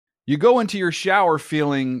You go into your shower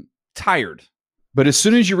feeling tired, but as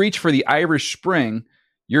soon as you reach for the Irish Spring,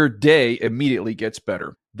 your day immediately gets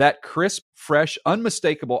better. That crisp, fresh,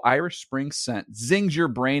 unmistakable Irish Spring scent zings your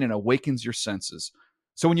brain and awakens your senses.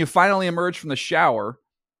 So when you finally emerge from the shower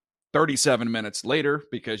 37 minutes later,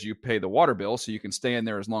 because you pay the water bill so you can stay in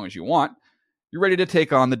there as long as you want, you're ready to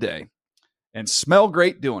take on the day and smell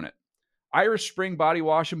great doing it. Irish Spring Body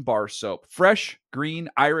Wash and Bar Soap. Fresh, green,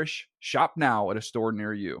 Irish. Shop now at a store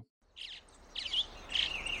near you.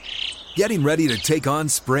 Getting ready to take on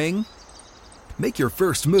spring? Make your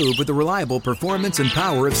first move with the reliable performance and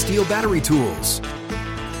power of Steel battery tools.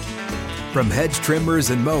 From hedge trimmers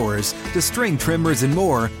and mowers to string trimmers and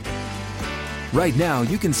more, right now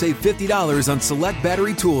you can save $50 on select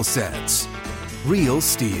battery tool sets. Real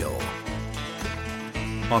Steel.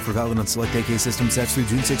 Offer valid on select AK system sets through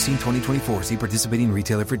June 16, 2024. See participating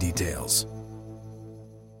retailer for details.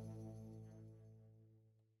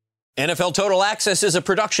 NFL Total Access is a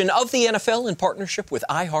production of the NFL in partnership with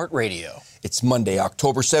iHeartRadio. It's Monday,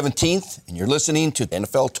 October 17th, and you're listening to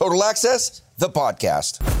NFL Total Access, the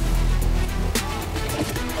podcast.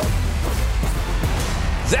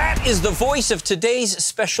 That is the voice of today's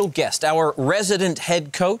special guest, our resident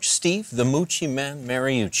head coach, Steve the Moochie Man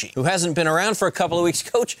Mariucci, who hasn't been around for a couple of weeks.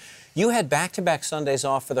 Coach, you had back-to-back Sundays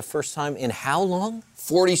off for the first time in how long?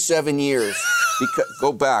 47 years.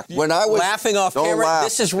 Go back. When I was laughing off camera,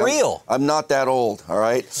 this is real. I'm not that old, all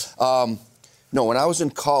right? No, when I was in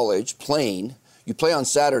college playing, you play on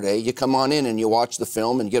Saturday, you come on in and you watch the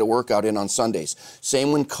film and get a workout in on Sundays.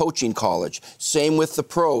 Same when coaching college. Same with the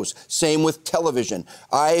pros. Same with television.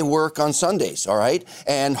 I work on Sundays, all right?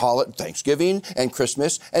 And Thanksgiving and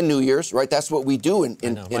Christmas and New Year's, right? That's what we do.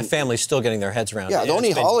 My family's still getting their heads around it. Yeah, the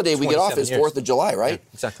only holiday we get off is 4th of July, right?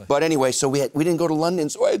 Yeah, exactly. But anyway, so we didn't go to London,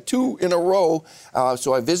 so I had 2 in a row.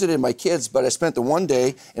 So I visited my kids, but I spent the one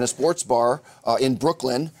day in a sports bar in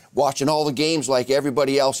Brooklyn watching all the games like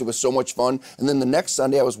everybody else. It was so much fun. And then the next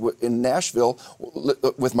Sunday, I was in Nashville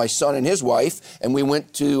with my son and his wife, and we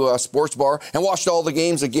went to a sports bar and watched all the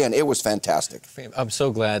games again. It was fantastic. I'm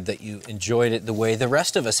so glad that you enjoyed it the way the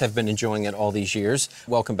rest of us have been enjoying it all these years.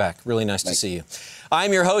 Welcome back. Really nice to see you.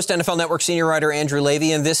 I'm your host, NFL Network senior writer Andrew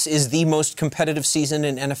Levy, and this is the most competitive season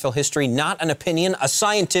in NFL history. Not an opinion, a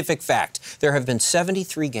scientific fact. There have been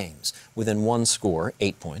 73 games within one score,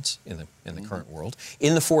 8 points in the current world,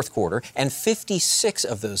 in the fourth quarter, and 56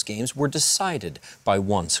 of those games were decided by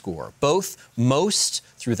one score, both most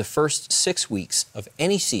through the first 6 weeks of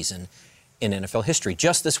any season in NFL history.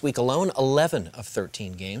 Just this week alone, 11 of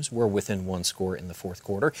 13 games were within one score in the fourth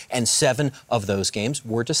quarter, and 7 of those games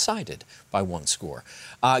were decided by one score.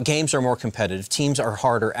 Games are more competitive. Teams are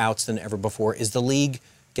harder outs than ever before. Is the league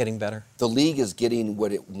getting better? The league is getting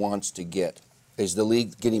what it wants to get. Is the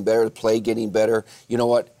league getting better? The play getting better? You know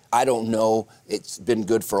what? I don't know. It's been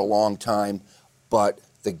good for a long time, but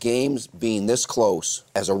the games being this close,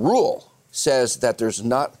 as a rule, says that there's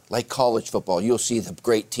not like college football. You'll see the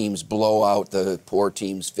great teams blow out the poor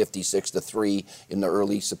teams 56-3 in the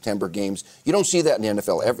early September games. You don't see that in the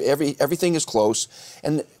NFL. Everything is close,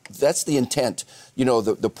 and that's the intent. You know,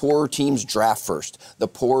 the poorer teams draft first. The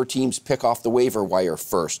poorer teams pick off the waiver wire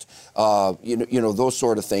first. You know those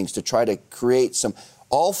sort of things to try to create some.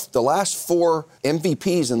 The last 4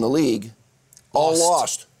 MVPs in the league all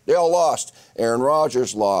lost. They all lost. Aaron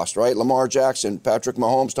Rodgers lost, right? Lamar Jackson, Patrick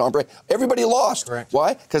Mahomes, Tom Brady. Everybody lost. Correct.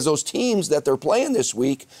 Why? Because those teams that they're playing this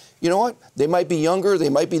week, you know what? They might be younger, they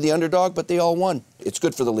might be the underdog, but they all won. It's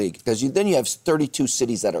good for the league because then you have 32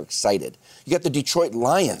 cities that are excited. You got the Detroit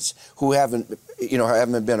Lions, who haven't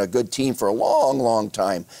been a good team for a long, long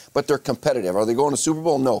time, but they're competitive. Are they going to Super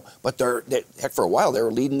Bowl? No. But heck, for a while, they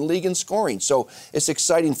were leading the league in scoring. So it's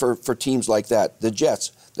exciting for teams like that. The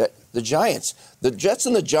Jets, the Giants. The Jets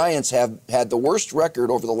and the Giants have had the worst record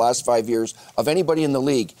over the last 5 years of anybody in the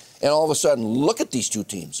league. And all of a sudden, look at these two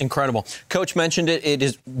teams. Incredible. Coach mentioned it. It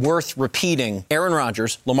is worth repeating. Aaron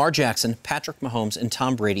Rodgers, Lamar Jackson, Patrick Mahomes, and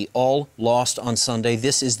Tom Brady all lost on Sunday.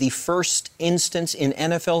 This is the first instance in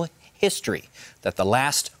NFL history that the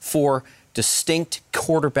last 4 distinct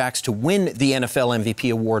quarterbacks to win the NFL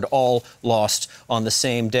MVP award all lost on the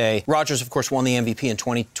same day. Rodgers, of course, won the MVP in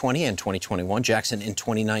 2020 and 2021. Jackson in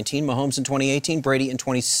 2019. Mahomes in 2018. Brady in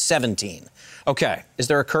 2017. Okay. Is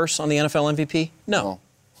there a curse on the NFL MVP? No.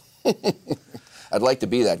 I'd like to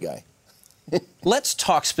be that guy. Let's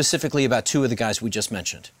talk specifically about 2 of the guys we just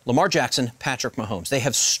mentioned. Lamar Jackson, Patrick Mahomes. They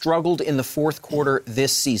have struggled in the fourth quarter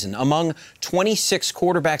this season. Among 26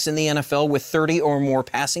 quarterbacks in the NFL with 30 or more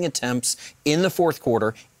passing attempts in the fourth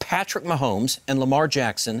quarter, Patrick Mahomes and Lamar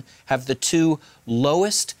Jackson have the 2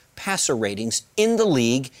 lowest passer ratings in the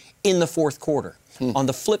league in the fourth quarter. On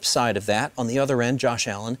the flip side of that, on the other end, Josh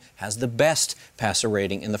Allen has the best passer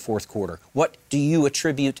rating in the fourth quarter. What do you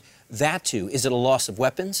attribute that to? Is it a loss of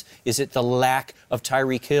weapons? Is it the lack of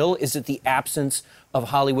Tyreek Hill? Is it the absence of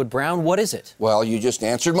Hollywood Brown? What is it? Well, you just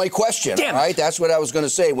answered my question. Damn it. Right? That's what I was going to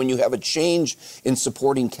say. When you have a change in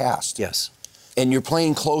supporting cast. Yes. And you're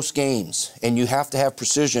playing close games, and you have to have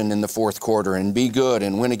precision in the fourth quarter and be good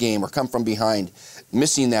and win a game or come from behind.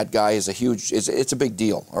 Missing that guy is it's a big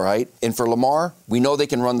deal, all right? And for Lamar, we know they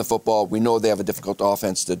can run the football. We know they have a difficult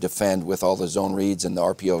offense to defend with all the zone reads and the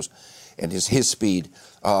RPOs and his speed.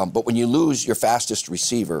 But when you lose your fastest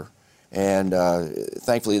receiver, and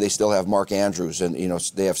thankfully they still have Mark Andrews, and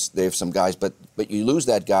they have some guys, but you lose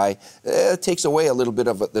that guy, it takes away a little bit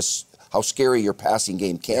of this how scary your passing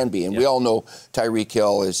game can be. And we all know Tyreek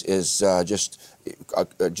Hill is just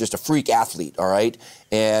a freak athlete, all right?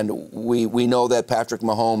 And we know that Patrick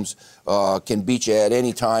Mahomes can beat you at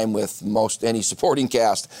any time with any supporting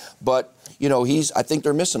cast. But, I think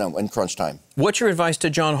they're missing him in crunch time. What's your advice to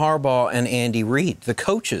John Harbaugh and Andy Reid, the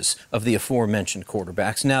coaches of the aforementioned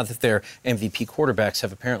quarterbacks, now that their MVP quarterbacks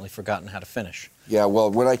have apparently forgotten how to finish? Yeah,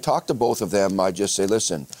 well, when I talk to both of them, I just say,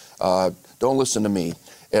 listen, don't listen to me.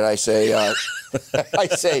 And I say,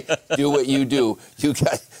 do what you do.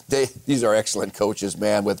 These are excellent coaches,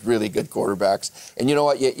 man, with really good quarterbacks. And you know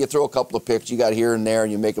what? You throw a couple of picks, you got here and there,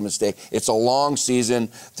 and you make a mistake. It's a long season.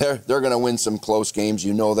 They're going to win some close games,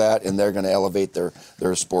 you know that, and they're going to elevate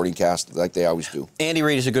their sporting cast like they always do. Andy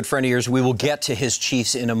Reid is a good friend of yours. We will get to his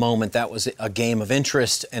Chiefs in a moment. That was a game of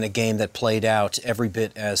interest and a game that played out every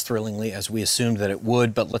bit as thrillingly as we assumed that it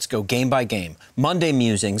would. But let's go game by game. Monday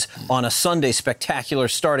musings on a Sunday spectacular,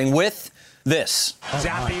 starting with this.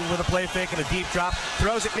 Zapping with a play fake and a deep drop.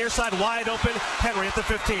 Throws it near side wide open. Henry at the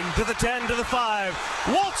 15, to the 10, to the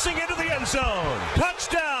 5. Waltzing into the end zone.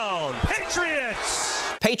 Touchdown, Patriots!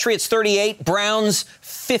 Patriots 38, Browns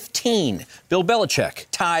 15. Bill Belichick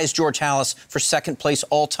ties George Halas for second place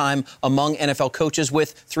all-time among NFL coaches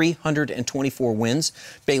with 324 wins.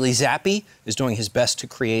 Bailey Zappi is doing his best to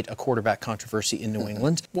create a quarterback controversy in New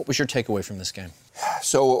England. What was your takeaway from this game?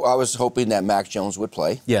 So I was hoping that Mac Jones would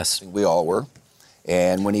play. Yes. We all were.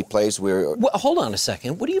 And when he plays, we're... Well, hold on a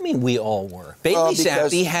second. What do you mean we all were? Bailey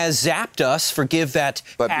Zappi has zapped us, forgive that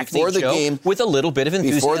hackneyed joke, with a little bit of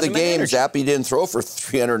enthusiasm. Before the game, Zappi didn't throw for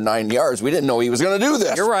 309 yards. We didn't know he was going to do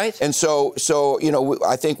this. You're right. And so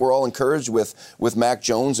I think we're all encouraged with Mac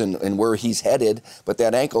Jones and where he's headed, but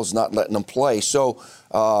that ankle's not letting him play. So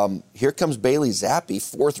here comes Bailey Zappi,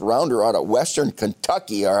 fourth rounder out of Western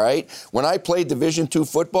Kentucky, all right? When I played Division II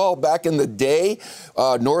football back in the day,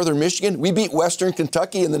 Northern Michigan, we beat Western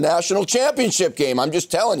Kentucky in the national championship game. I'm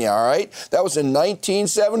just telling you, all right? That was in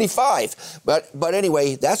 1975. But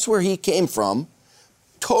anyway, that's where he came from,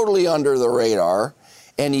 totally under the radar.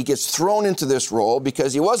 And he gets thrown into this role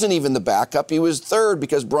because he wasn't even the backup. He was third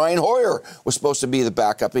because Brian Hoyer was supposed to be the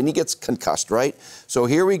backup, and he gets concussed, right? So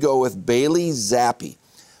here we go with Bailey Zappi.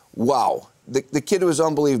 Wow. The kid was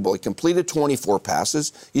unbelievable. He completed 24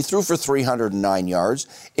 passes. He threw for 309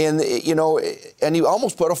 yards. And, and he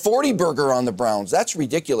almost put a 40-burger on the Browns. That's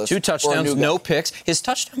ridiculous. 2 touchdowns, no picks. His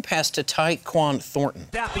touchdown pass to Tyquan Thornton.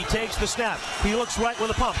 Zappi takes the snap. He looks right with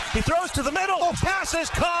a pump. He throws to the middle. Pass is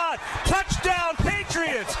caught. Touchdown,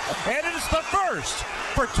 Patriots. And it is the first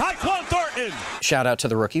for Tyquan Thornton. Shout out to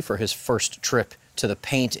the rookie for his first trip to the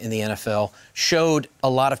paint in the NFL. Showed a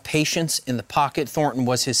lot of patience in the pocket. Thornton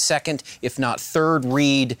was his second, if not third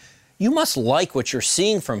read. You must like what you're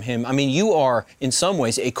seeing from him. I mean, you are, in some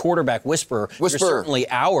ways, a quarterback whisperer. You're certainly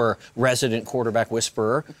our resident quarterback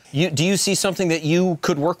whisperer. Do you see something that you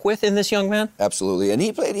could work with in this young man? Absolutely. And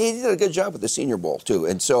he did a good job with the Senior Bowl, too.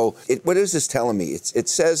 And so what is this telling me? It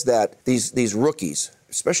says that these rookies,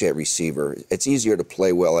 especially at receiver, it's easier to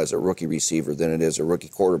play well as a rookie receiver than it is a rookie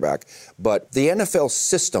quarterback. But the NFL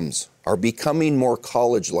systems are becoming more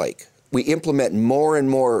college-like. We implement more and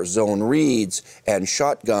more zone reads and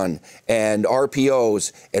shotgun and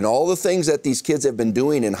RPOs and all the things that these kids have been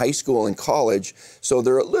doing in high school and college, so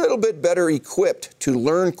they're a little bit better equipped to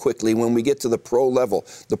learn quickly when we get to the pro level.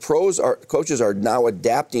 The coaches are now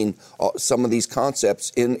adapting some of these concepts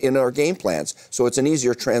in our game plans, so it's an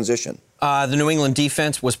easier transition. The New England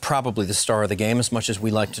defense was probably the star of the game, as much as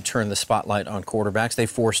we like to turn the spotlight on quarterbacks. They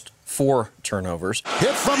forced 4 turnovers.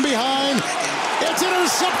 Hit from behind. It's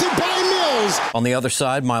intercepted by Mills. On the other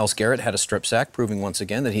side, Myles Garrett had a strip sack, proving once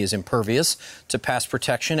again that he is impervious to pass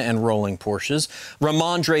protection and rolling Porsches.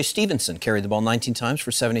 Ramondre Stevenson carried the ball 19 times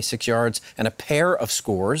for 76 yards and a pair of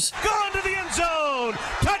scores. Going to the end zone.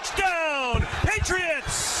 Touchdown,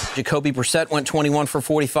 Patriots. Jacoby Brissett went 21 for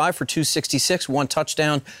 45 for 266, 1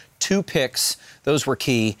 touchdown, 2 picks. Those were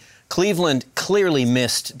key. Cleveland clearly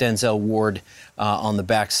missed Denzel Ward on the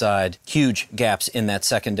backside. Huge gaps in that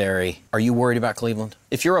secondary. Are you worried about Cleveland?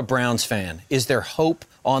 If you're a Browns fan, is there hope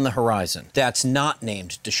on the horizon that's not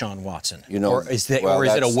named Deshaun Watson? Or is it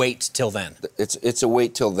a wait till then? It's a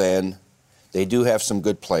wait till then. They do have some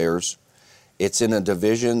good players. It's in a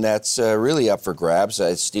division that's really up for grabs.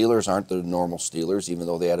 Steelers aren't the normal Steelers, even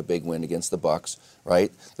though they had a big win against the Bucs,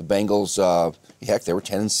 right? The Bengals, they were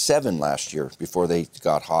 10-7 last year before they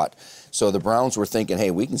got hot. So the Browns were thinking,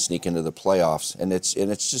 hey, we can sneak into the playoffs, and it's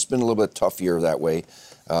just been a little bit tough year that way,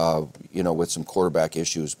 with some quarterback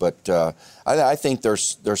issues. But I think their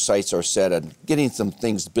sights are set on getting some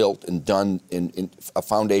things built and done in a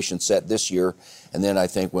foundation set this year. And then I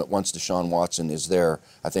think once Deshaun Watson is there,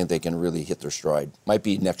 I think they can really hit their stride. Might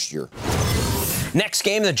be next year. Next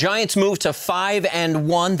game, the Giants move to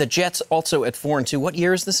 5-1. The Jets also at 4-2. What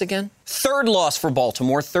year is this again? Third loss for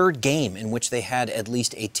Baltimore. Third game in which they had at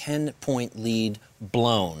least a 10-point lead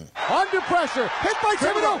blown. Under pressure, hit by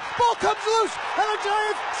Thibodeau. Ball comes loose, and the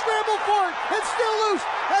Giants scramble for it. It's still loose,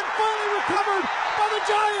 and finally recovered by the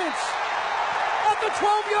Giants at the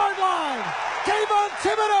 12-yard line. Kayvon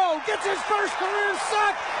Thibodeau gets his first career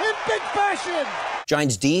sack in big fashion.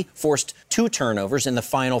 Giants D forced 2 turnovers in the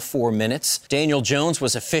final 4 minutes. Daniel Jones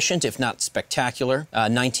was efficient, if not spectacular.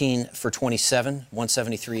 19 for 27,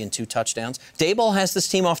 173 and 2 touchdowns. Daboll has this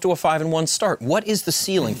team off to a 5-1 start. What is the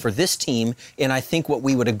ceiling for this team in, I think, what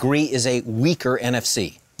we would agree is a weaker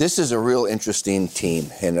NFC? This is a real interesting team,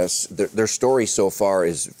 and their story so far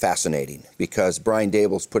is fascinating because Brian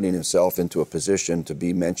Daboll's putting himself into a position to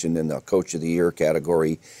be mentioned in the Coach of the Year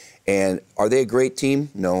category. And are they a great team?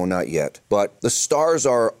 No, not yet. But the stars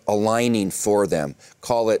are aligning for them.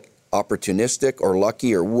 Call it opportunistic or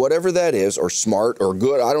lucky or whatever that is, or smart or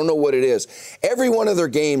good. I don't know what it is. Every one of their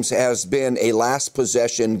games has been a last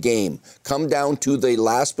possession game. Come down to the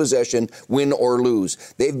last possession, win or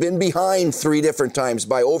lose. They've been behind 3 different times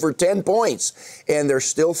by over 10 points, and they're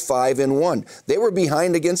still 5-1. They were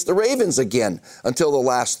behind against the Ravens again until the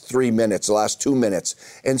last 2 minutes.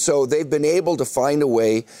 And so they've been able to find a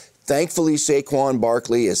way. Thankfully, Saquon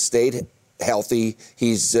Barkley has stayed healthy.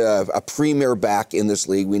 He's a premier back in this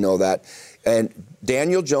league. We know that. And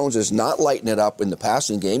Daniel Jones is not lighting it up in the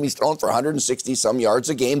passing game. He's thrown for 160-some yards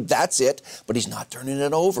a game. That's it. But he's not turning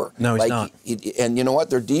it over. No, he's not. And you know what?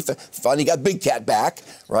 Their defense, finally got Big Cat back,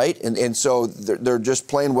 right? And so they're just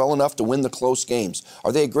playing well enough to win the close games.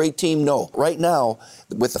 Are they a great team? No. Right now,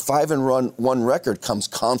 with the 5-1 record comes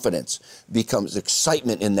confidence, becomes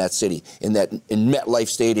excitement in that city, in MetLife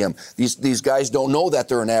Stadium. These guys don't know that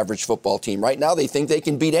they're an average football team. Right now, they think they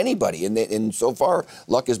can beat anybody. And so far,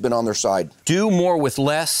 luck has been on their side. Do more with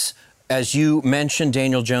less. As you mentioned,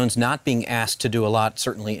 Daniel Jones not being asked to do a lot,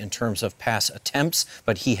 certainly in terms of pass attempts,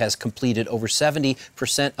 but he has completed over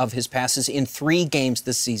 70% of his passes in 3 games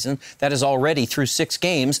this season. That is already, through 6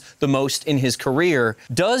 games, the most in his career.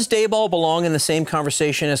 Does Daboll belong in the same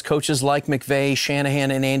conversation as coaches like McVay,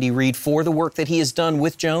 Shanahan, and Andy Reid for the work that he has done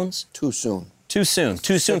with Jones? Too soon. Too soon.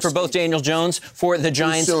 Too soon for both Daniel Jones, for the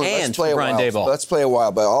Giants, and Brian Daboll. Let's play a while.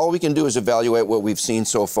 But all we can do is evaluate what we've seen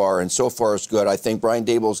so far, and so far it's good. I think Brian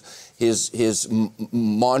Daboll's his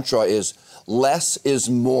mantra is less is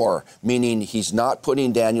more, meaning he's not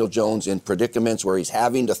putting Daniel Jones in predicaments where he's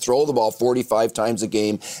having to throw the ball 45 times a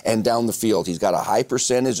game and down the field. He's got a high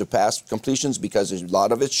percentage of pass completions because a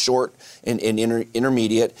lot of it's short and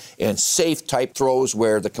intermediate and safe type throws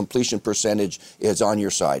where the completion percentage is on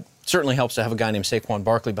your side. Certainly helps to have a guy named Saquon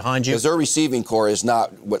Barkley behind you. Because their receiving core is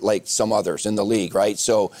not like some others in the league, right?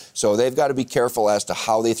 So they've got to be careful as to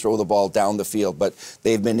how they throw the ball down the field. But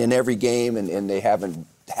they've been in every game, and they haven't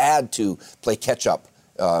had to play catch-up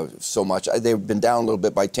so much. They've been down a little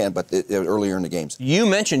bit by 10, but they're earlier in the games. You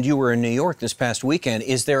mentioned you were in New York this past weekend.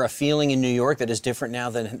 Is there a feeling in New York that is different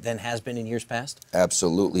now than has been in years past?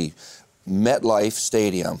 Absolutely. MetLife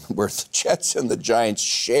Stadium, where the Jets and the Giants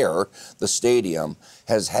share the stadium,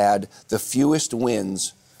 has had the fewest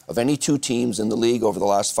wins of any 2 teams in the league over the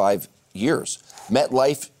last 5 years.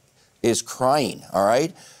 MetLife is crying, all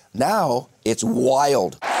right? Now it's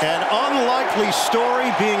wild. An unlikely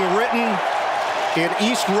story being written in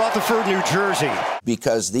East Rutherford, New Jersey.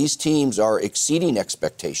 Because these teams are exceeding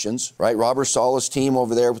expectations, right? Robert Saleh's team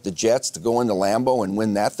over there with the Jets to go into Lambeau and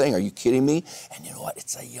win that thing. Are you kidding me? And you know what?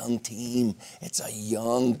 It's a young team. It's a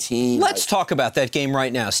young team. Let's talk about that game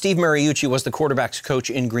right now. Steve Mariucci was the quarterback's coach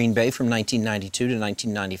in Green Bay from 1992 to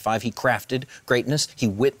 1995. He crafted greatness. He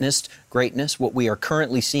witnessed greatness. What we are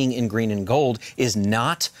currently seeing in green and gold is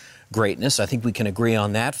not greatness. I think we can agree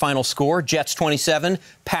on that. Final score, Jets 27,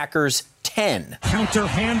 Packers 10. 10. Counter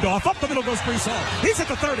handoff. Up the middle goes Breece Hall. He's at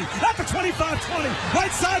the 30. At the 25, 20.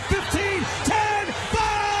 Right side 15. 10.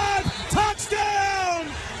 5. Touchdown.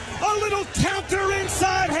 A little counter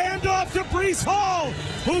inside handoff to Breece Hall,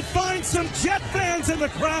 who finds some Jet fans in the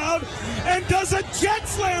crowd and does a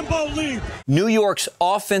Jets Lambeau leap. New York's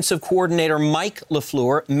offensive coordinator Mike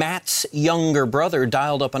LaFleur, Matt's younger brother,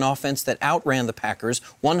 dialed up an offense that outran the Packers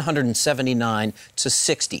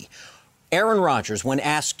 179-60. Aaron Rodgers, when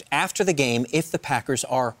asked after the game if the Packers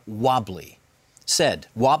are wobbly, said,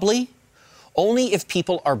 "Wobbly? Only if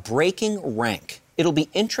people are breaking rank. It'll be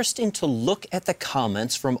interesting to look at the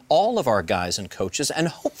comments from all of our guys and coaches, and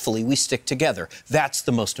hopefully we stick together. That's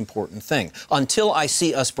the most important thing. Until I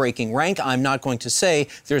see us breaking rank, I'm not going to say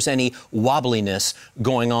there's any wobbliness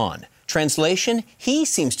going on." Translation, he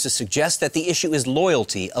seems to suggest that the issue is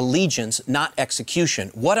loyalty, allegiance, not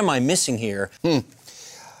execution. What am I missing here?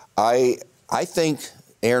 I think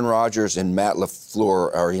Aaron Rodgers and Matt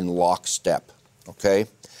LaFleur are in lockstep, okay?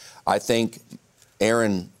 I think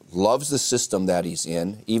Aaron loves the system that he's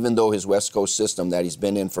in, even though his West Coast system that he's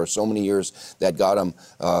been in for so many years that got him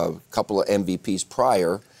a couple of MVPs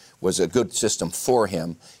prior was a good system for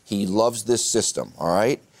him. He loves this system, all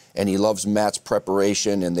right? And he loves Matt's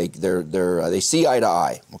preparation, and they see eye to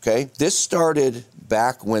eye, okay? This started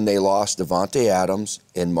back when they lost Devontae Adams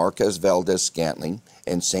and Marquez Valdez-Scantling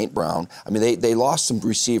and St. Brown. I mean, they lost some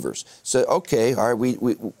receivers. So, okay, all right,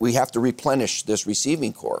 we have to replenish this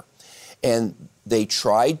receiving core. And they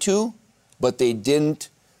tried to, but they didn't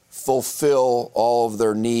fulfill all of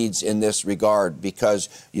their needs in this regard because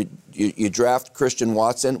you draft Christian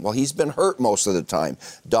Watson. Well, he's been hurt most of the time.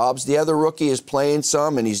 Dobbs, the other rookie, is playing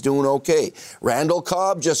some, and he's doing okay. Randall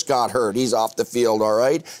Cobb just got hurt. He's off the field, all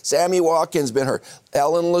right? Sammy Watkins been hurt.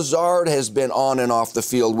 Alan Lazard has been on and off the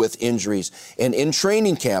field with injuries. And in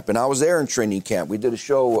training camp, and I was there in training camp, we did a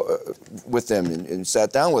show with them and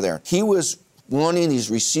sat down with Aaron. He was wanting these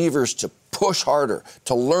receivers to push harder,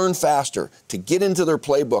 to learn faster, to get into their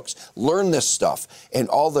playbooks, learn this stuff, and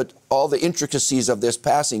all the intricacies of this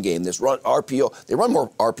passing game, this run RPO. They run more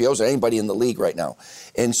RPOs than anybody in the league right now.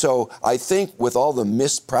 And so I think with all the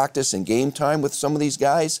missed practice and game time with some of these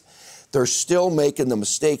guys, they're still making the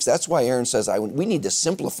mistakes. That's why Aaron says we need to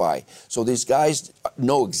simplify so these guys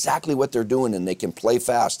know exactly what they're doing and they can play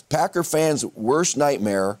fast. Packer fans' worst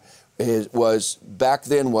nightmare was back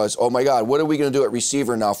then was, oh my God, what are we going to do at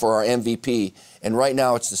receiver now for our MVP? And right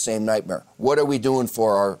now it's the same nightmare. What are we doing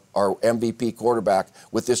for our MVP quarterback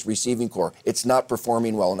with this receiving core? It's not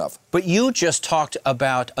performing well enough. But you just talked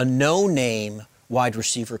about a no-name wide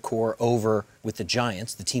receiver core over with the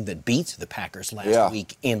Giants, the team that beat the Packers last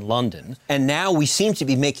week in London. And now we seem to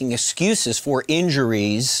be making excuses for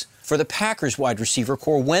injuries for the Packers wide receiver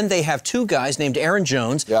core when they have two guys named Aaron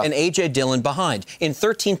Jones and A.J. Dillon behind. In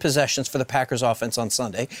 13 possessions for the Packers offense on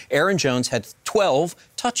Sunday, Aaron Jones had 12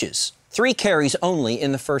 touches, 3 carries only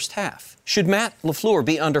in the first half. Should Matt LaFleur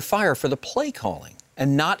be under fire for the play calling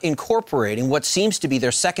and not incorporating what seems to be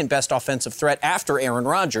their second-best offensive threat after Aaron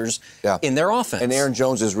Rodgers in their offense? And Aaron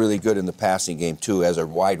Jones is really good in the passing game, too, as a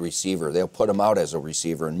wide receiver. They'll put him out as a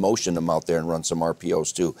receiver and motion him out there and run some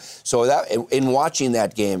RPOs, too. So that in watching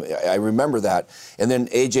that game, I remember that. And then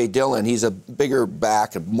A.J. Dillon, he's a bigger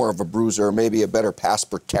back, more of a bruiser, maybe a better pass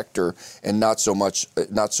protector, and not so much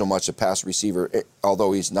a pass receiver,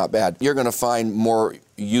 although he's not bad. You're going to find more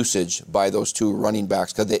usage by those two running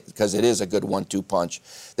backs because it is a good 1-2 punch.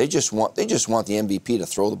 They just want the MVP to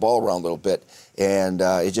throw the ball around a little bit, and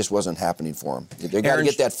it just wasn't happening for him. They got to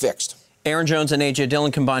get that fixed. Aaron Jones and A.J.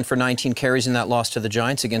 Dillon combined for 19 carries in that loss to the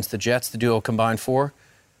Giants against the Jets. The duo combined for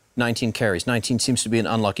 19 carries. 19 seems to be an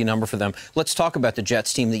unlucky number for them. Let's talk about the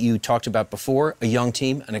Jets team that you talked about before, a young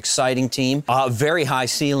team, an exciting team, a very high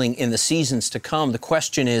ceiling in the seasons to come. The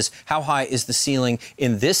question is, how high is the ceiling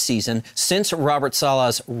in this season? Since Robert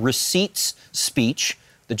Saleh's receipts speech,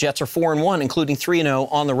 the Jets are 4-1, including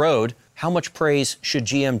 3-0 on the road. How much praise should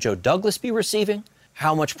GM Joe Douglas be receiving?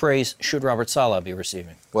 How much praise should Robert Saleh be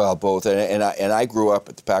receiving? Well, both. And I grew up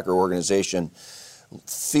at the Packer organization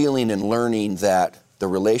feeling and learning that the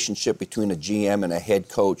relationship between a GM and a head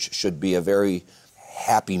coach should be a very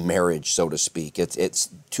happy marriage, so to speak. It's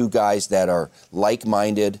two guys that are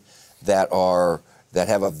like-minded, that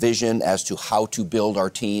have a vision as to how to build our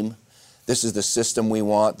team. This is the system we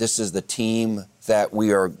want. This is the team that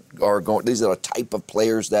we are going. These are the type of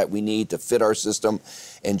players that we need to fit our system.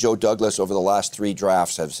 And Joe Douglas over the last 3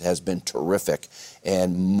 drafts has been terrific.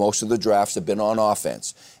 And most of the drafts have been on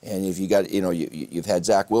offense. And if you got, you've had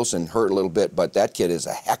Zach Wilson hurt a little bit, but that kid is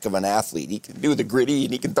a heck of an athlete. He can do the gritty,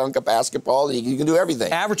 and he can dunk a basketball, and he can do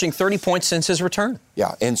everything. Averaging 30 points since his return.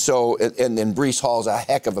 Yeah, and so, and then Breece Hall's a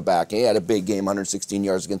heck of a back. He had a big game, 116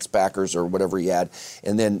 yards against the Packers or whatever he had.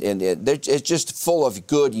 And then it's just full of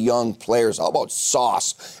good young players. How about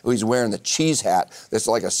Sauce, who he's wearing the cheese hat? That's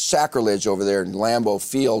like a sacrilege over there in Lambeau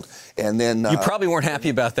Field. And then you probably weren't happy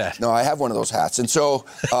about that. No, I have one of those hats, and so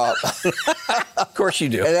of course you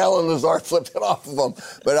do. And Alan Lazard flipped it off of him,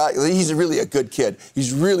 but he's really a good kid.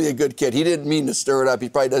 He's really a good kid. He didn't mean to stir it up. He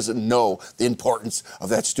probably doesn't know the importance of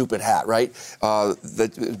that stupid hat, right?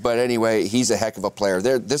 But anyway, he's a heck of a player.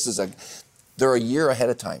 They're a year ahead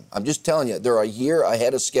of time. I'm just telling you, they're a year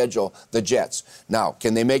ahead of schedule, the Jets. Now,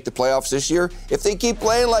 can they make the playoffs this year? If they keep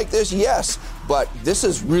playing like this, yes. But this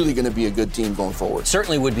is really going to be a good team going forward.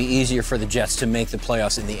 Certainly would be easier for the Jets to make the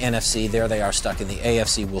playoffs in the NFC. There they are stuck in the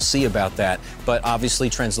AFC. We'll see about that. But obviously,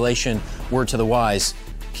 translation, word to the wise,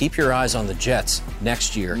 keep your eyes on the Jets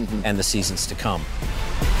next year and the seasons to come.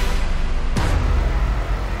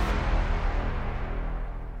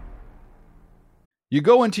 You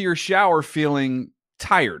go into your shower feeling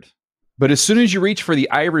tired, but as soon as you reach for the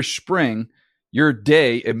Irish Spring, your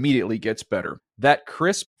day immediately gets better. That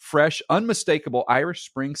crisp, fresh, unmistakable Irish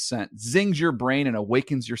Spring scent zings your brain and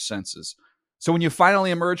awakens your senses. So when you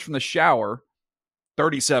finally emerge from the shower,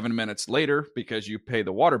 37 minutes later, because you pay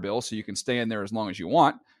the water bill so you can stay in there as long as you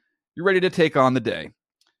want, you're ready to take on the day.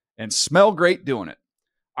 And smell great doing it.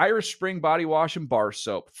 Irish Spring Body Wash and Bar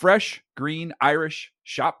Soap. Fresh, green, Irish.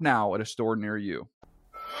 Shop now at a store near you.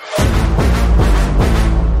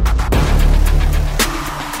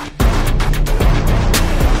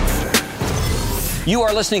 You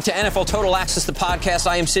are listening to NFL Total Access, the podcast.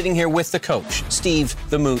 I am sitting here with the coach, Steve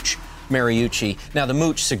the Mooch Mariucci. Now, the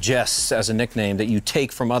Mooch suggests as a nickname that you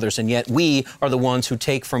take from others, and yet we are the ones who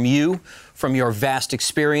take from you, from your vast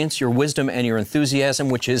experience, your wisdom, and your enthusiasm,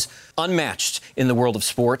 which is unmatched in the world of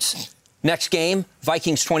sports. Next game,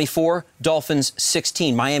 Vikings 24, Dolphins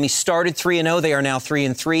 16. Miami started 3-0. They are now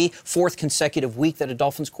 3-3. 4th consecutive week that a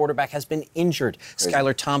Dolphins quarterback has been injured. Crazy.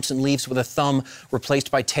 Skylar Thompson leaves with a thumb,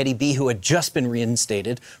 replaced by Teddy B, who had just been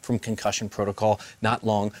reinstated from concussion protocol not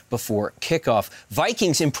long before kickoff.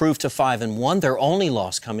 Vikings improved to 5-1. Their only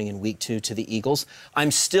loss coming in week 2 to the Eagles.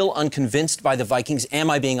 I'm still unconvinced by the Vikings.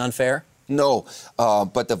 Am I being unfair? No,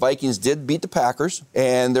 but the Vikings did beat the Packers,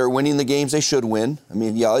 and they're winning the games they should win. I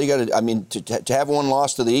mean, yeah, you got to. I mean, to have one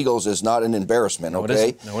loss to the Eagles is not an embarrassment.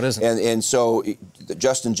 Okay, no, it isn't. And so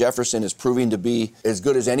Justin Jefferson is proving to be as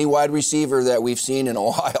good as any wide receiver that we've seen in a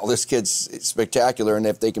while. This kid's spectacular, and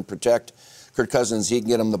if they can protect Kirk Cousins, he can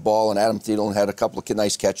get him the ball. And Adam Thielen had a couple of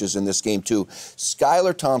nice catches in this game too.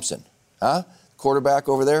 Skylar Thompson, quarterback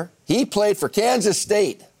over there, he played for Kansas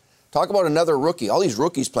State. Talk about another rookie. All these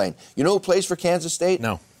rookies playing. You know who plays for Kansas State?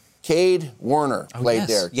 No. Cade Warner played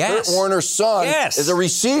there. Yes. Kurt Warner's son is a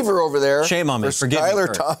receiver over there. Shame on me. For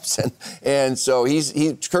Skylar Thompson. And so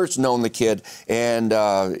Kurt's known the kid, and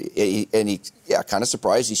he kind of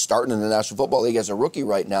surprised. He's starting in the National Football League as a rookie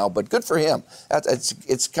right now, but good for him.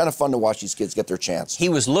 It's kind of fun to watch these kids get their chance. He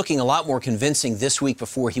was looking a lot more convincing this week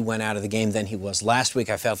before he went out of the game than he was last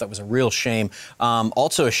week. I felt that was a real shame.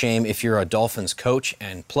 Also a shame if you're a Dolphins coach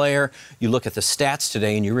and player. You look at the stats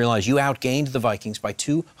today and you realize you outgained the Vikings by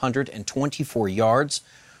 224 yards,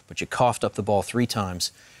 but you coughed up the ball 3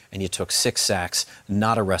 times and you took 6 sacks.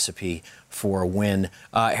 Not a recipe for a win.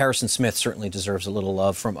 Harrison Smith certainly deserves a little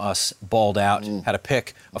love from us. Balled out, had a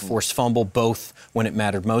pick, a forced fumble, both when it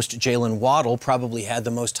mattered most. Jalen Waddle probably had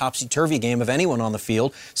the most topsy-turvy game of anyone on the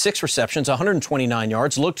field. 6 receptions, 129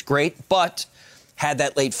 yards, looked great, but had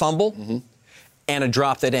that late fumble and a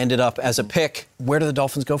drop that ended up as a pick. Where do the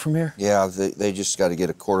Dolphins go from here? Yeah, they just got to get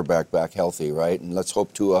a quarterback back healthy, right? And let's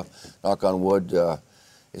hope Tua, knock on wood,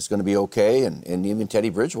 is going to be okay, and even Teddy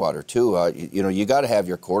Bridgewater too. You got to have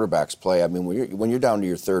your quarterbacks play. I mean, when you're down to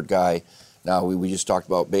your third guy, now we just talked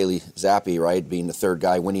about Bailey Zappi, right, being the third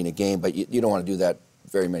guy winning a game, but you don't want to do that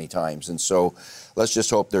very many times. And so let's just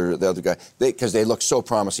hope they're the other guy, because they look so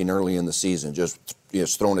promising early in the season, just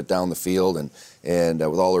throwing it down the field and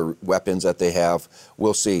with all their weapons that they have.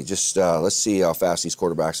 We'll see. Just let's see how fast these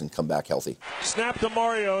quarterbacks can come back healthy. Snap to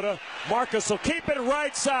Mariota. Marcus will keep it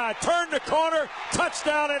right side. Turn the corner.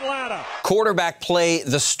 Touchdown Atlanta. Quarterback play,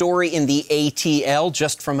 the story in the ATL,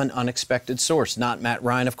 just from an unexpected source. Not Matt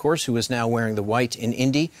Ryan, of course, who is now wearing the white in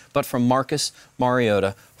Indy, but from Marcus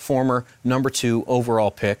Mariota, former number 2 overall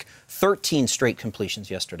pick, 13 straight completions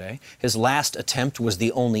yesterday. His last attempt was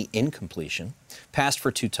the only incompletion. Passed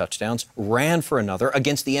for 2 touchdowns, ran for another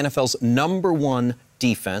against the NFL's #1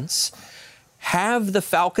 defense. Have the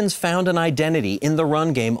Falcons found an identity in the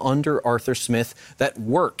run game under Arthur Smith that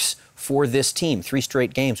works for this team? 3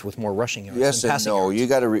 straight games with more rushing yards yes than passing and no. yards. You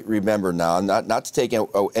got to remember now, not to take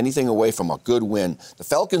anything away from a good win. The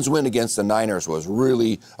Falcons' win against the Niners was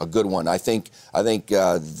really a good one. I think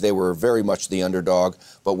they were very much the underdog.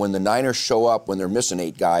 But when the Niners show up, when they're missing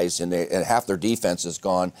 8 guys and half their defense is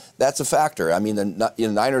gone, that's a factor. I mean, the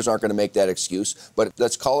Niners aren't going to make that excuse, but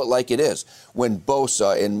let's call it like it is. When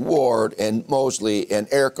Bosa and Ward and Mosley and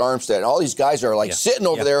Eric Armstead and all these guys are sitting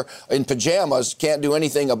over there in pajamas, can't do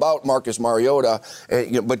anything about Marcus Mariota,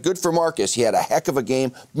 but good for Marcus. He had a heck of a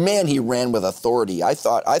game. Man, he ran with authority. I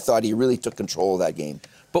thought he really took control of that game.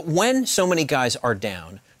 But when so many guys are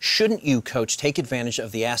down, shouldn't you, Coach, take advantage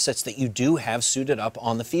of the assets that you do have suited up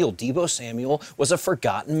on the field? Deebo Samuel was a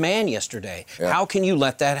forgotten man yesterday. Yeah. How can you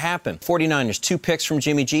let that happen? 49ers, 2 picks from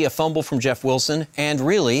Jimmy G, a fumble from Jeff Wilson, and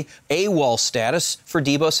really AWOL status for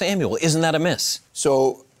Deebo Samuel. Isn't that a miss?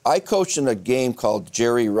 So I coached in a game called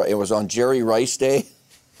it was on Jerry Rice Day.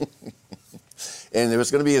 And it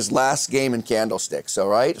was going to be his last game in Candlesticks, all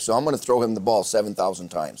right? So I'm going to throw him the ball 7,000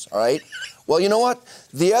 times, all right? Well, you know what?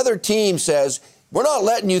 The other team says, we're not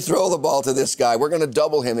letting you throw the ball to this guy. We're going to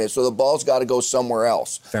double him, so the ball's got to go somewhere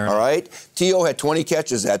else. Fair enough. All right? T.O. had 20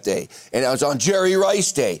 catches that day, and it was on Jerry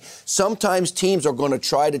Rice Day. Sometimes teams are going to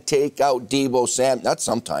try to take out Deebo Samuel. Not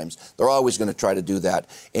sometimes. They're always going to try to do that.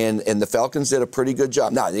 And the Falcons did a pretty good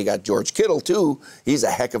job. Now, they got George Kittle, too. He's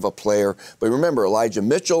a heck of a player. But remember, Elijah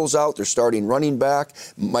Mitchell's out. They're starting running back.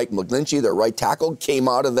 Mike McGlinchey, their right tackle, came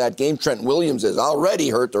out of that game. Trent Williams is already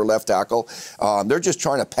hurt, their left tackle. They're just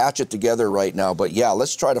trying to patch it together right now. But, yeah,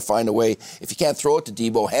 let's try to find a way. If you can't throw it to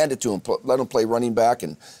Deebo, hand it to him. Let him play running back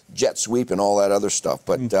and jet sweep and all that other stuff.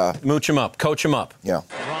 But mooch him up. Coach him up. Yeah.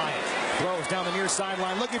 Bryant throws down the near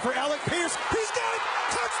sideline looking for Alec Pierce. He's got it.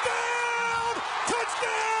 Touchdown!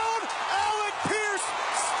 Touchdown! Alec Pierce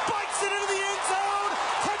spikes it into the end zone.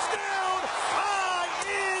 Touchdown!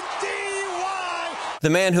 I-N-D-Y. The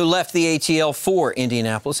man who left the ATL for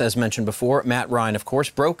Indianapolis, as mentioned before, Matt Ryan, of course,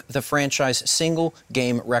 broke the franchise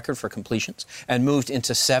single-game record for completions and moved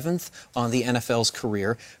into 7th on the NFL's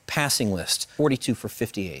career passing list. 42 for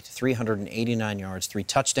 58, 389 yards, 3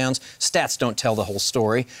 touchdowns. Stats don't tell the whole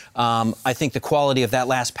story. I think the quality of that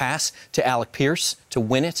last pass to Alec Pierce to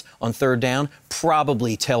win it on 3rd down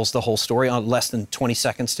probably tells the whole story on less than 20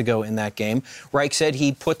 seconds to go in that game. Reich said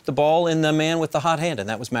he put the ball in the man with the hot hand, and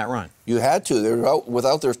that was Matt Ryan. You had to. They're out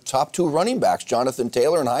without their top 2 running backs. Jonathan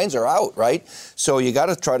Taylor and Hines are out, right? So you got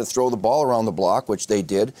to try to throw the ball around the block, which they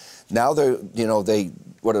did. Now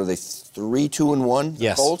what are they, 3-2-1?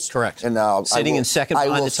 Yes, Colts? correct. And sitting in second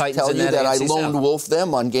behind the Titans. I will tell you that I AFC lone South. wolfed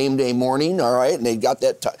them on game day morning, all right, and they got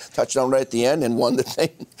that touchdown right at the end and won the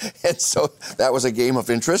thing. And so that was a game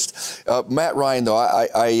of interest. Matt Ryan,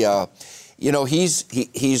 though,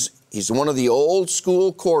 he's one of the old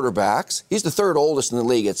school quarterbacks. He's the 3rd oldest in the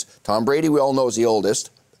league. It's Tom Brady, we all know, is the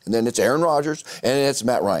oldest. And then it's Aaron Rodgers, and then it's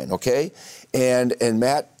Matt Ryan, okay? And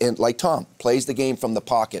Matt, like Tom, plays the game from the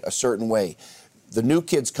pocket a certain way. The new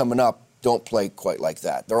kids coming up don't play quite like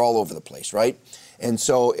that. They're all over the place, right? And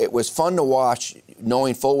so it was fun to watch,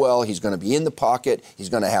 knowing full well he's going to be in the pocket. He's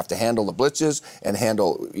going to have to handle the blitzes and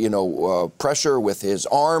handle, pressure with his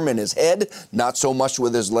arm and his head, not so much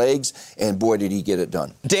with his legs. And boy, did he get it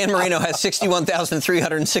done. Dan Marino has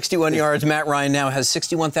 61,361 yards. Matt Ryan now has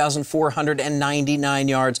 61,499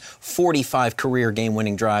 yards, 45 career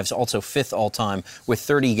game-winning drives, also 5th all-time with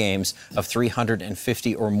 30 games of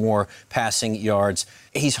 350 or more passing yards.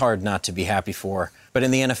 He's hard not to be happy for. But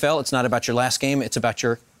in the NFL, it's not about your last game. It's about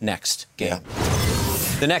your next game. Yeah.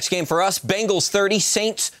 The next game for us, Bengals 30,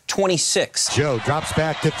 Saints 26. Joe drops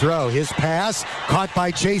back to throw. His pass caught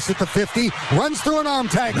by Chase at the 50. Runs through an arm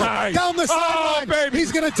tackle. Nice. Down the sideline.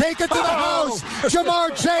 He's going to take it to the house.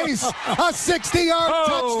 Jamar Chase, a 60-yard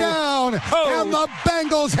touchdown. And the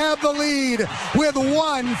Bengals have the lead with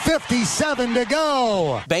 1:57 to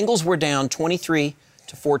go. Bengals were down 23-14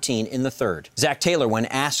 in the 3rd. Zach Taylor, when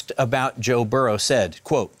asked about Joe Burrow, said,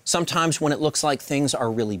 quote, "Sometimes when it looks like things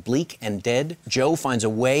are really bleak and dead, Joe finds a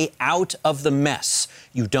way out of the mess.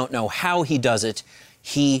 You don't know how he does it.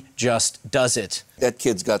 He just does it." That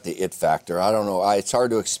kid's got the it factor. I don't know. It's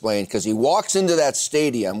hard to explain because he walks into that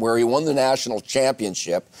stadium where he won the national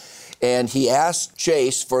championship, and he asked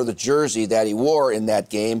Chase for the jersey that he wore in that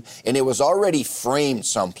game, and it was already framed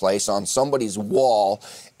someplace on somebody's wall.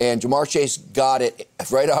 And Ja'Marr Chase got it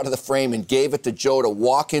right out of the frame and gave it to Joe to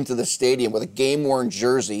walk into the stadium with a game-worn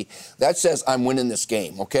jersey. That says, I'm winning this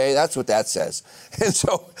game, okay? That's what that says. And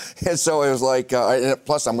so it was like,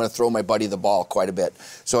 plus I'm going to throw my buddy the ball quite a bit.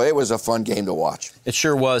 So it was a fun game to watch. It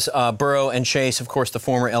sure was. Burrow and Chase, of course, the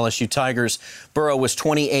former LSU Tigers. Burrow was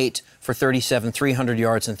 28 for 37, 300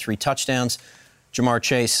 yards and 3 touchdowns. Ja'Marr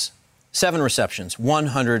Chase, 7 receptions,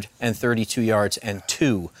 132 yards and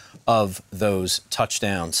 2 of those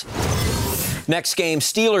touchdowns. Next game,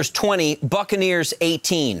 Steelers 20, Buccaneers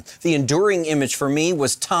 18. The enduring image for me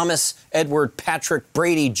was Thomas Edward Patrick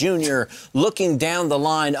Brady Jr. looking down the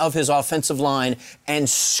line of his offensive line and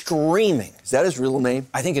screaming. Is that his real name?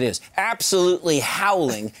 I think it is. Absolutely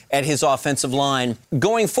howling at his offensive line.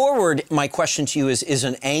 Going forward, my question to you is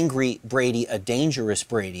an angry Brady a dangerous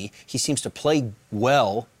Brady? He seems to play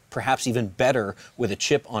well, perhaps even better with a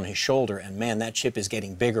chip on his shoulder. And, man, that chip is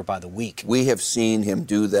getting bigger by the week. We have seen him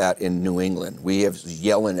do that in New England. We have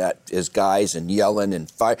yelling at his guys and yelling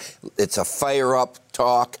and fire. It's a fire-up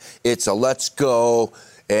talk. It's a let's go.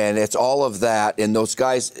 And it's all of that. And those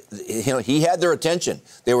guys, he had their attention.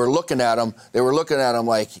 They were looking at him. They were looking at him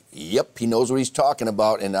like, yep, he knows what he's talking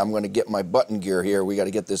about, and I'm going to get my button gear here. We got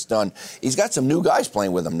to get this done. He's got some new guys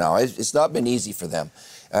playing with him now. It's not been easy for them.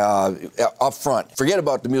 Up front, forget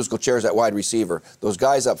about the musical chairs at wide receiver. Those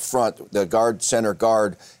guys up front, the guard, center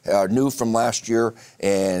guard, new from last year,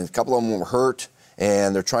 and a couple of them were hurt,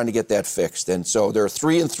 and they're trying to get that fixed. And so they're a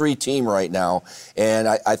 3-3 team right now, and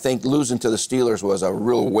I think losing to the Steelers was a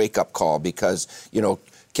real wake-up call because,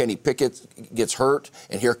 Kenny Pickett gets hurt,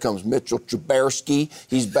 and here comes Mitchell Trubisky.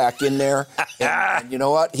 He's back in there. And you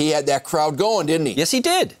know what? He had that crowd going, didn't he? Yes, he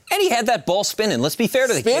did. And he had that ball spinning. Let's be fair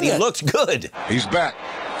to the kid. He looked good. He's back.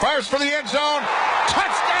 Fires for the end zone.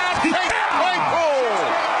 Touchdown, Claypool!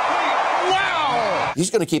 Wow! He's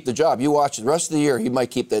going to keep the job. You watch the rest of the year, he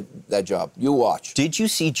might keep that job. You watch. Did you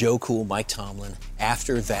see Joe Cool, Mike Tomlin,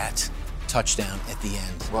 after that touchdown at the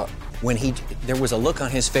end? What? When there was a look on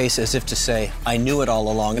his face as if to say, I knew it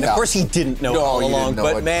all along. And, of course, he didn't know it all along.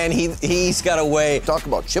 But, man, he's got a way. Talk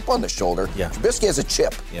about chip on the shoulder. Yeah. Trubisky has a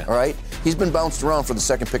chip, all right? He's been bounced around for the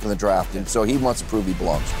second pick in the draft, and so he wants to prove he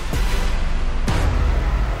belongs.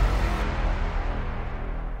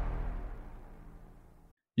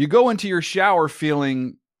 You go into your shower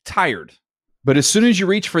feeling tired, but as soon as you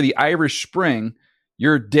reach for the Irish Spring,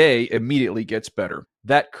 your day immediately gets better.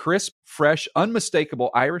 That crisp, fresh, unmistakable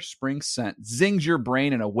Irish Spring scent zings your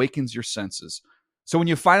brain and awakens your senses. So when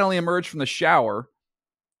you finally emerge from the shower,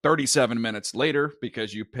 37 minutes later,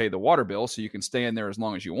 because you pay the water bill so you can stay in there as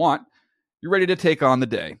long as you want, you're ready to take on the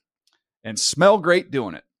day. And smell great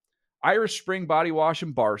doing it. Irish Spring Body Wash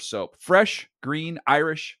and Bar Soap. Fresh, green,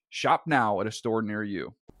 Irish. Shop now at a store near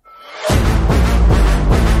you.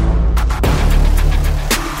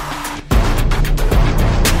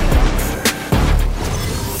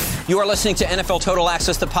 You are listening to NFL Total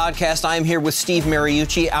Access, the podcast. I am here with Steve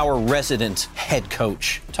Mariucci, our resident head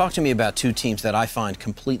coach. Talk to me about two teams that I find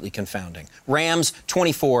completely confounding. Rams,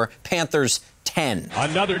 24, Panthers, 10.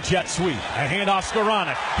 Another jet sweep. A handoff,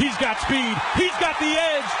 Skoranek. He's got speed. He's got the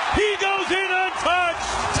edge. He goes in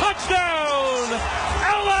untouched. Touchdown,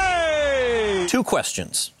 LA! Two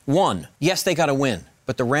questions. One, yes, they got to win,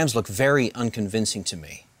 but the Rams look very unconvincing to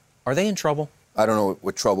me. Are they in trouble? I don't know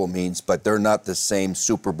what trouble means, but they're not the same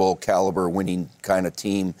Super Bowl caliber winning kind of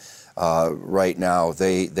team right now.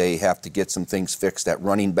 They have to get some things fixed at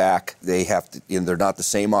running back. They have to. They're not the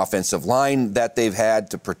same offensive line that they've had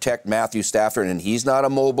to protect Matthew Stafford, and he's not a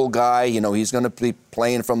mobile guy. He's going to be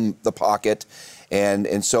playing from the pocket.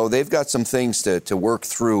 And so they've got some things to work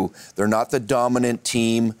through. They're not the dominant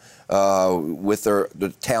team with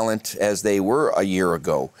the talent as they were a year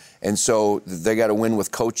ago. And so they got to win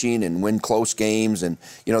with coaching and win close games. And,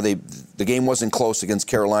 the game wasn't close against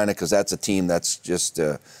Carolina because that's a team that's just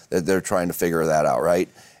they're trying to figure that out, right?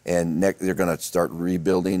 And they're going to start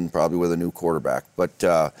rebuilding probably with a new quarterback. But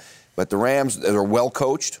the Rams, they're well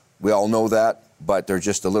coached. We all know that. But they're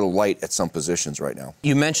just a little light at some positions right now.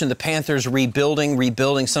 You mentioned the Panthers rebuilding.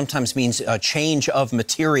 Rebuilding sometimes means a change of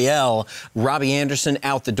materiel. Robbie Anderson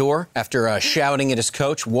out the door after shouting at his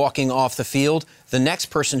coach, walking off the field. The next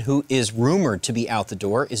person who is rumored to be out the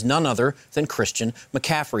door is none other than Christian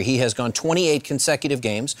McCaffrey. He has gone 28 consecutive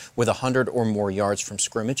games with 100 or more yards from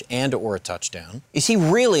scrimmage and or a touchdown. Is he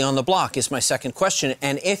really on the block is my second question.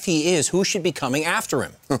 And if he is, who should be coming after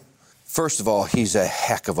him? First of all, he's a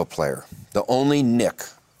heck of a player. The only nick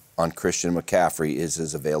on Christian McCaffrey is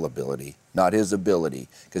his availability, not his ability,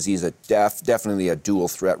 because he's definitely a dual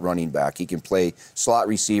threat running back. He can play slot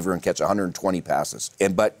receiver and catch 120 passes.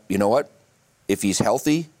 But you know what? If he's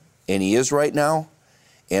healthy, and he is right now,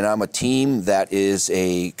 and I'm a team that is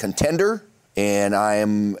a contender,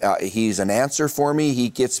 and he's an answer for me, he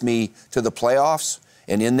gets me to the playoffs,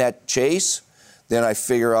 and in that chase, then I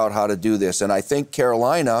figure out how to do this. And I think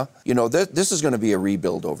Carolina, this is going to be a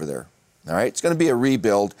rebuild over there. All right, it's going to be a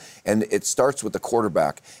rebuild, and it starts with the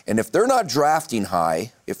quarterback. And if they're not drafting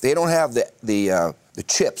high, if they don't have the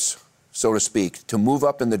chips, so to speak, to move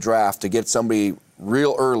up in the draft to get somebody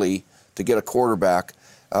real early to get a quarterback,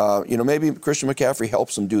 maybe Christian McCaffrey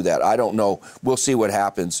helps them do that. I don't know. We'll see what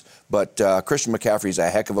happens. But Christian McCaffrey's a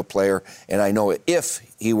heck of a player, and I know if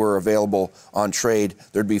he were available on trade,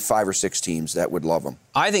 there'd be 5 or 6 teams that would love him.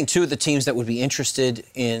 I think 2 of the teams that would be interested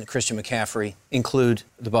in Christian McCaffrey include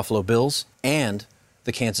the Buffalo Bills and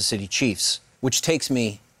the Kansas City Chiefs, which takes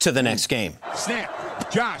me to the next game.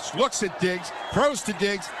 Snap. Josh looks at Diggs, throws to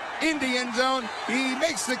Diggs, in the end zone. He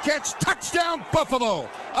makes the catch. Touchdown, Buffalo.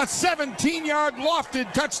 A 17-yard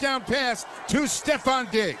lofted touchdown pass to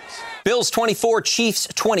Stephon Diggs. Bills 24, Chiefs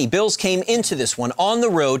 20. Bills came into this one on the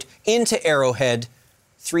road into Arrowhead,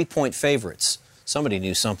 3-point favorites. Somebody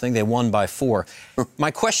knew something. They won by 4.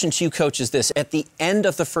 My question to you, Coach, is this. At the end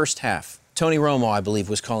of the first half, Tony Romo, I believe,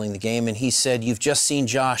 was calling the game, and he said, you've just seen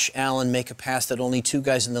Josh Allen make a pass that only 2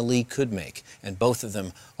 guys in the league could make, and both of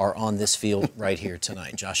them are on this field right here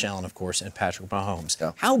tonight. Josh Allen, of course, and Patrick Mahomes.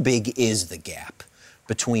 Yeah. How big is the gap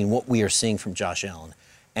between what we are seeing from Josh Allen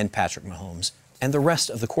and Patrick Mahomes and the rest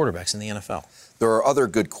of the quarterbacks in the NFL? There are other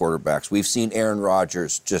good quarterbacks. We've seen Aaron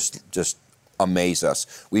Rodgers just amaze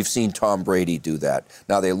us. We've seen Tom Brady do that.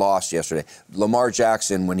 Now, they lost yesterday. Lamar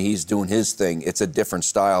Jackson, when he's doing his thing, it's a different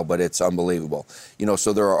style, but it's unbelievable.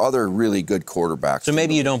 So there are other really good quarterbacks. So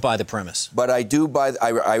maybe you don't buy the premise. But I do buy.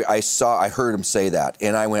 I heard him say that,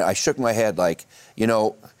 and I shook my head like,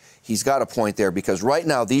 he's got a point there, because right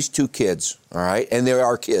now these 2 kids, all right, and they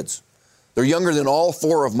are kids. They're younger than all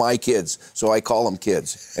 4 of my kids, so I call them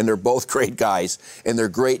kids. And they're both great guys, and they're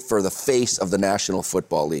great for the face of the National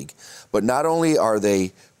Football League. But not only are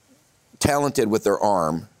they talented with their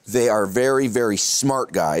arm, they are very, very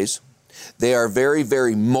smart guys. They are very,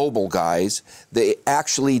 very mobile guys. They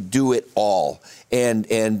actually do it all. And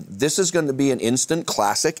this is going to be an instant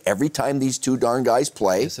classic every time these 2 darn guys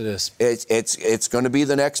play. Yes, it is. It's going to be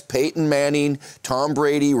the next Peyton Manning, Tom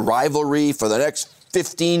Brady rivalry for the next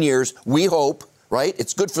 15 years, we hope, right?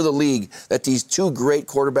 It's good for the league that these 2 great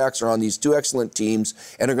quarterbacks are on these 2 excellent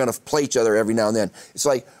teams and are going to play each other every now and then. It's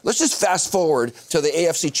like, let's just fast forward to the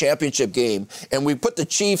AFC Championship game, and we put the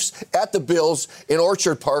Chiefs at the Bills in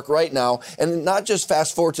Orchard Park right now, and not just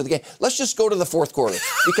fast forward to the game. Let's just go to the 4th quarter,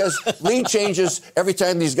 because league changes every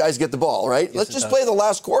time these guys get the ball, right? Yes, let's just play the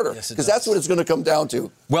last quarter, because that's what it's going to come down to.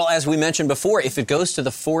 Well, as we mentioned before, if it goes to the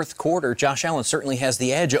 4th quarter, Josh Allen certainly has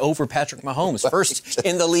the edge over Patrick Mahomes. First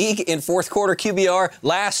in the league in 4th quarter QBR,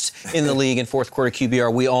 last in the league in 4th quarter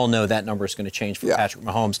QBR. We all know that number is going to change for Patrick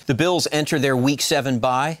Mahomes. The Bills enter their Week 7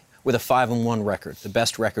 bye with a 5-1 record, the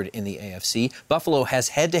best record in the AFC. Buffalo has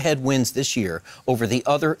head-to-head wins this year over the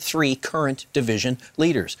other 3 current division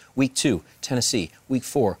leaders. Week 2, Tennessee. Week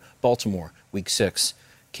 4, Baltimore. Week 6,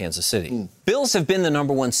 Kansas City. Bills have been the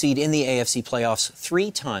number 1 seed in the AFC playoffs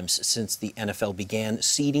 3 times since the NFL began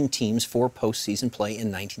seeding teams for postseason play in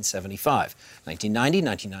 1975. 1990,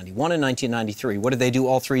 1991, and 1993. What did they do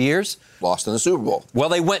all 3 years? Lost in the Super Bowl. Well,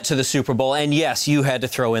 they went to the Super Bowl, and yes, you had to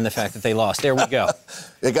throw in the fact that they lost. There we go.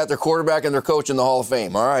 They got their quarterback and their coach in the Hall of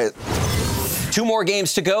Fame. All right. 2 more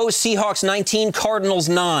games to go. Seahawks 19, Cardinals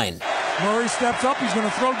 9. Murray steps up. He's going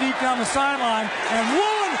to throw deep down the sideline, and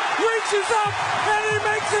Woolen reaches up, and he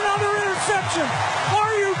makes another interception.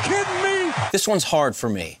 Are you kidding me? This one's hard for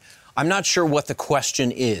me. I'm not sure what the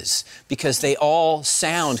question is, because they all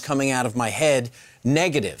sound, coming out of my head,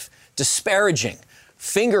 negative, disparaging,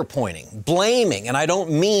 finger-pointing, blaming, and I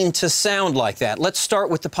don't mean to sound like that. Let's start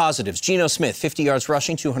with the positives. Geno Smith, 50 yards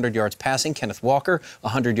rushing, 200 yards passing. Kenneth Walker,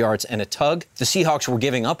 100 yards and a tug. The Seahawks were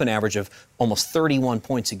giving up an average of almost 31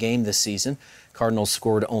 points a game this season. Cardinals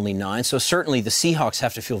scored only 9, so certainly the Seahawks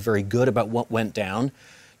have to feel very good about what went down.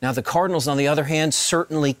 Now, the Cardinals, on the other hand,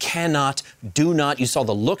 certainly do not, you saw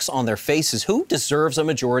the looks on their faces. Who deserves a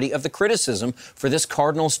majority of the criticism for this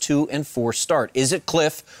Cardinals 2-4 start? Is it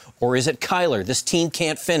Cliff or is it Kyler? This team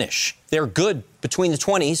can't finish. They're good between the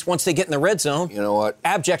 20s. Once they get in the red zone, you know what?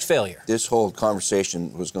 Abject failure. This whole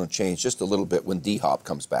conversation was going to change just a little bit when D-Hop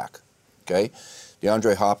comes back, okay?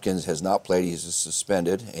 DeAndre Hopkins has not played. He's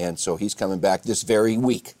suspended, and so he's coming back this very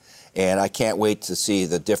week. And I can't wait to see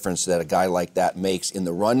the difference that a guy like that makes in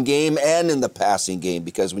the run game and in the passing game,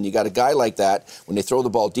 because when you got a guy like that, when they throw the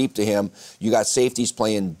ball deep to him, you got safeties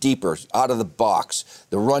playing deeper, out of the box.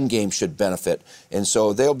 The run game should benefit. And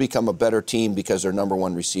so they'll become a better team because their number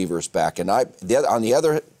one receiver is back. And on the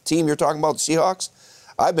other team you're talking about, the Seahawks,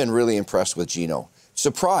 I've been really impressed with Geno.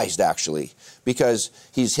 Surprised, actually, because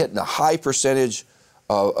he's hitting a high percentage,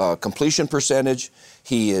 completion percentage.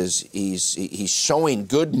 He's showing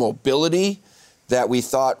good mobility that we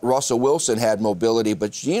thought Russell Wilson had mobility,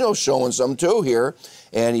 but Geno's showing some too here,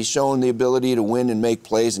 and he's showing the ability to win and make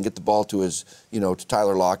plays and get the ball to his, to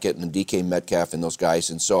Tyler Lockett and DK Metcalf and those guys.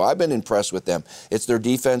 And so I've been impressed with them. It's their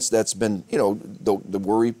defense that's been, the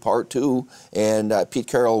worry part too, and Pete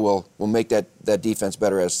Carroll will make that defense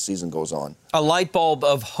better as the season goes on. A light bulb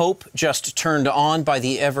of hope just turned on by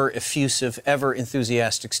the ever-effusive,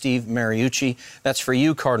 ever-enthusiastic Steve Mariucci. That's for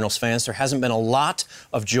you, Cardinals fans. There hasn't been a lot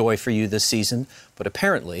of joy for you this season, but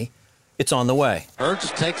apparently it's on the way.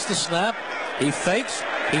 Hurts takes the snap. He fakes.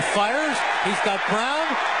 He fires. He's got Brown,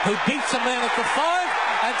 who beats a man at the 5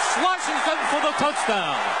 and slashes them for the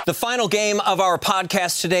touchdown. The final game of our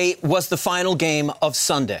podcast today was the final game of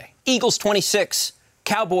Sunday. Eagles 26,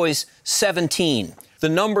 Cowboys 17. The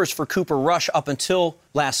numbers for Cooper Rush up until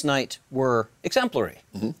last night were exemplary.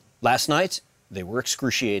 Mm-hmm. Last night, they were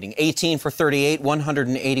excruciating. 18 for 38,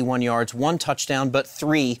 181 yards, 1 touchdown, but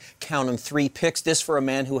 3 picks. This for a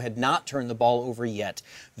man who had not turned the ball over yet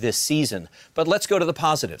this season. But let's go to the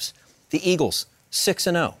positives. The Eagles,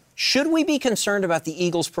 6-0. Should we be concerned about the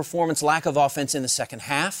Eagles' performance, lack of offense in the second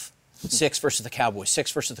half? 6 versus the Cowboys,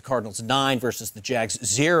 6 versus the Cardinals, 9 versus the Jags,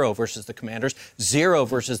 0 versus the Commanders, 0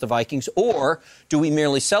 versus the Vikings? Or do we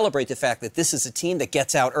merely celebrate the fact that this is a team that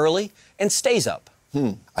gets out early and stays up?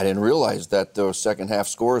 I didn't realize that those second half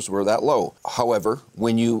scores were that low. However,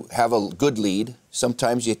 when you have a good lead,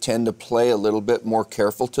 sometimes you tend to play a little bit more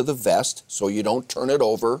careful to the vest so you don't turn it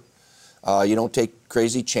over. You don't take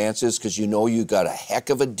crazy chances because you know you got a heck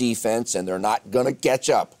of a defense and they're not going to catch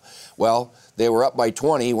up. Well, they were up by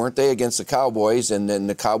 20, weren't they, against the Cowboys? And then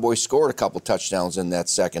the Cowboys scored a couple touchdowns in that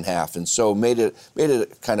second half, and so made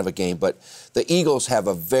it kind of a game. But the Eagles have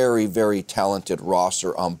a very, very talented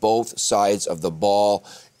roster on both sides of the ball.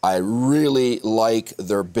 I really like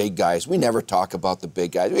their big guys. We never talk about the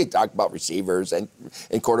big guys. We talk about receivers and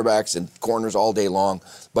quarterbacks and corners all day long.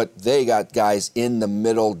 But they got guys in the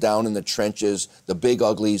middle, down in the trenches. The big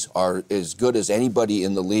uglies are as good as anybody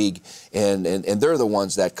in the league. And they're the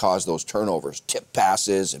ones that cause those turnovers, tip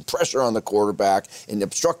passes and pressure on the quarterback and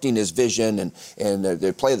obstructing his vision. And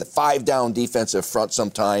they play the 5-down defensive front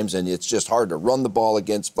sometimes. And it's just hard to run the ball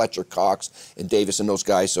against Fletcher Cox and Davis and those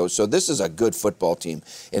guys. So this is a good football team.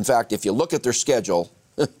 In fact, if you look at their schedule,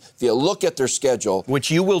 which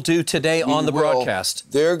you will do today on the broadcast,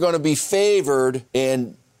 they're going to be favored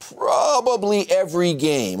in probably every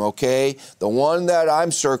game, okay? The one that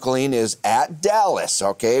I'm circling is at Dallas,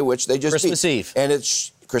 okay, which they just Christmas beat. Eve. And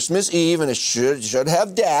it's Christmas Eve, and it should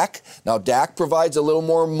have Dak. Now, Dak provides a little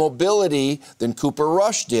more mobility than Cooper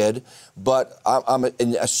Rush did, but I'm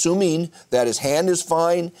assuming that his hand is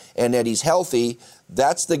fine and that he's healthy.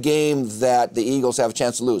 That's the game that the Eagles have a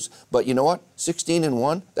chance to lose. But you know what?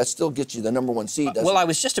 16-1, that still gets you the number 1 seed, doesn't it? Well, I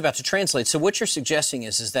was just about to translate. So what you're suggesting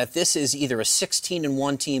is that this is either a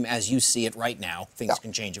 16-1 team as you see it right now. Things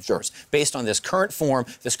can change, of course, based on this current form,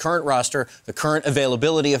 this current roster, the current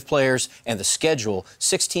availability of players, and the schedule,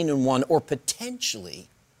 16-1 or potentially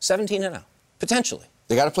 17-0. Potentially.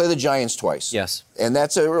 They got to play the Giants twice. Yes. And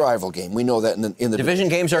that's a rival game. We know that in the division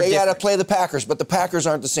games are different. They got to different. play the Packers, but the Packers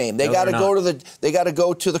aren't the same. They got to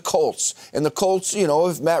go to the Colts. And the Colts,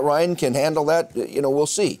 if Matt Ryan can handle that, we'll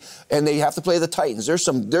see. And they have to play the Titans. There's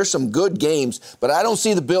some good games, but I don't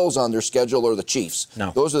see the Bills on their schedule or the Chiefs.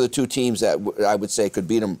 No. Those are the two teams that I would say could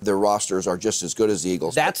beat them. Their rosters are just as good as the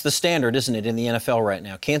Eagles. That's the standard, isn't it, in the NFL right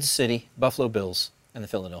now? Kansas City, Buffalo Bills, and the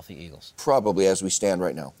Philadelphia Eagles. Probably as we stand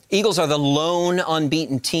right now. Eagles are the lone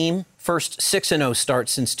unbeaten team. First 6-0 start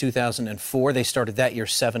since 2004. They started that year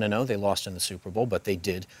 7-0. They lost in the Super Bowl, but they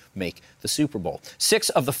did make the Super Bowl. 6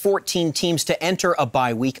 of the 14 teams to enter a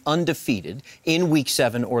bye week undefeated in Week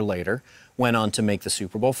 7 or later went on to make the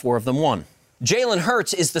Super Bowl. 4 of them won. Jalen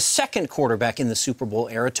Hurts is the second quarterback in the Super Bowl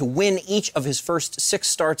era to win each of his first 6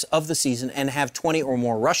 starts of the season and have 20 or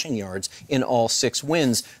more rushing yards in all 6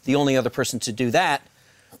 wins. The only other person to do that,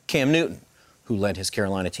 Cam Newton, who led his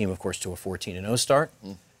Carolina team, of course, to a 14-0 start,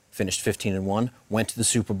 finished 15-1, went to the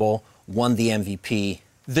Super Bowl, won the MVP.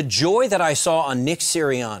 The joy that I saw on Nick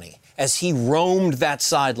Sirianni as he roamed that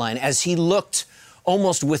sideline, as he looked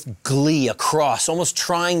almost with glee across, almost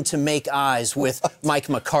trying to make eyes with Mike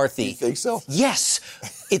McCarthy. You think so? Yes.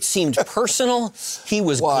 It seemed personal. He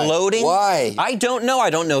was Why? gloating. Why? I don't know. I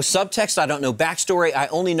don't know subtext. I don't know backstory. I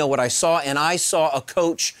only know what I saw. And I saw a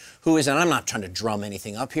coach who is, and I'm not trying to drum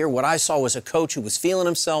anything up here, what I saw was a coach who was feeling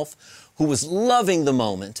himself, who was loving the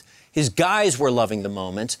moment. His guys were loving the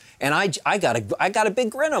moment, and I got a big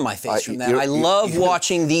grin on my face from that. I love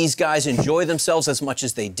watching these guys enjoy themselves as much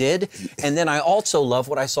as they did, and then I also love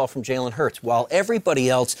what I saw from Jalen Hurts. While everybody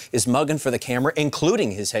else is mugging for the camera,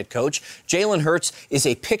 including his head coach, Jalen Hurts is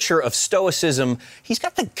a picture of stoicism. He's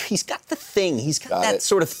got the thing. He's got that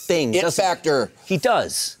sort of thing. It factor. He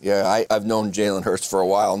does. Yeah, I've known Jalen Hurts for a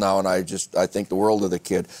while now, and I think the world of the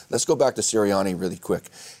kid. Let's go back to Sirianni really quick.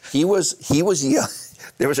 He was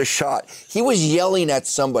there was a shot. He was yelling at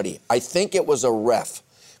somebody. I think it was a ref.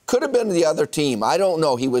 Could have been the other team. I don't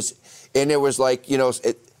know. And it was like,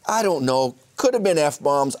 I don't know. Could have been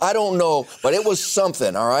F-bombs. I don't know. But it was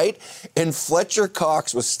something, all right? And Fletcher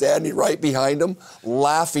Cox was standing right behind him,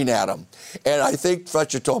 laughing at him. And I think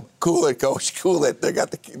Fletcher told him, cool it, coach, cool it.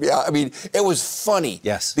 It was funny.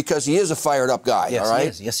 Yes. Because he is a fired-up guy, yes, all right? He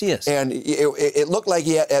is. Yes, he is. And it looked like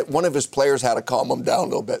one of his players had to calm him down a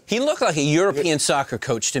little bit. He looked like a European soccer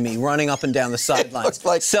coach to me, running up and down the sidelines,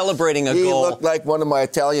 celebrating a goal. He looked like one of my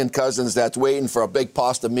Italian cousins that's waiting for a big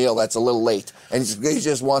pasta meal that's a little late, and he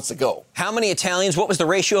just wants to go. How many Italians? What was the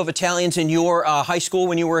ratio of Italians in your high school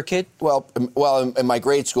when you were a kid? Well, in my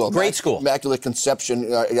grade school. Immaculate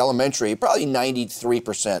Conception Elementary, probably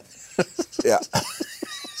 93%. Yeah.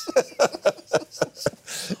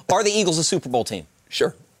 Are the Eagles a Super Bowl team?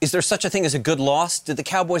 Sure. Is there such a thing as a good loss? Did the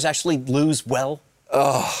Cowboys actually lose well?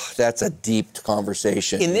 Oh, that's a deep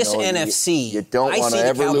conversation. In this NFC, you don't want to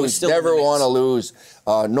ever lose. Never want to lose.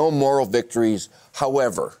 No moral victories.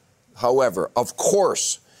 However, of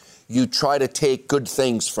course, you try to take good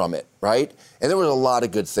things from it, right? And there was a lot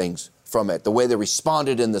of good things from it. The way they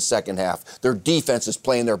responded in the second half. Their defense is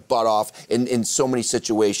playing their butt off in so many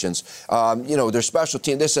situations. Their special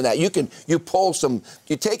team, this and that. You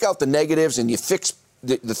take out the negatives and you fix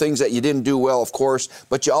the things that you didn't do well, of course,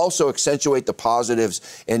 but you also accentuate the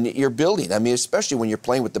positives, and you're building. I mean, especially when you're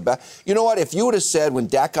playing with the back. You know what? If you would have said when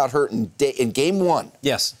Dak got hurt in game one,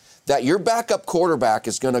 yes, that your backup quarterback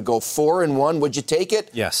is going to go 4-1, would you take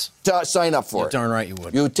it? Yes. Sign up for it. Darn right you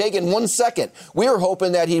would. You would take it in 1 second. We were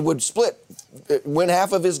hoping that he would win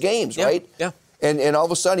half of his games, right? Yeah. And all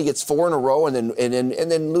of a sudden he gets 4 in a row and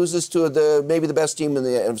then loses to maybe the best team in the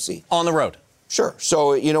NFC. On the road. Sure.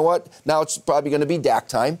 So, you know what? Now it's probably going to be Dak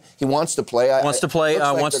time. He wants to play. Wants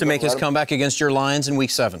to make his comeback against your Lions in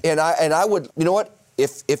Week 7. And I would, you know what?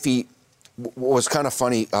 If he was kind of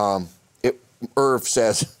funny, Irv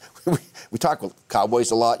says, we talk with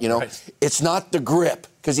Cowboys a lot, Right. It's not the grip,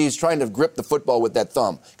 because he's trying to grip the football with that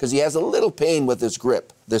thumb, because he has a little pain with his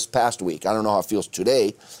grip this past week. I don't know how it feels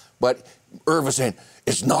today, but Irv is saying,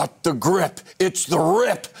 it's not the grip, it's the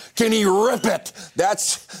rip. Can he rip it?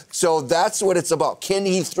 That's what it's about. Can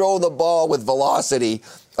he throw the ball with velocity?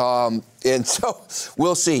 And so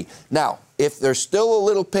we'll see. Now, if there's still a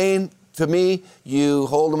little pain, to me, you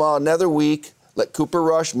hold him out another week. Let Cooper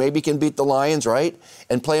Rush, maybe can beat the Lions, right?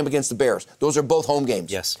 And play him against the Bears. Those are both home games.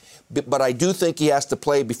 Yes. But I do think he has to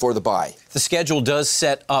play before the bye. The schedule does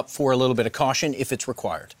set up for a little bit of caution if it's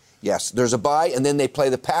required. Yes. There's a bye, and then they play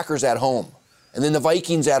the Packers at home. And then the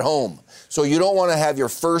Vikings at home. So you don't want to have your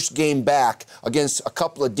first game back against a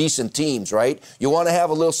couple of decent teams, right? You want to have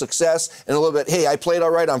a little success and a little bit, hey, I played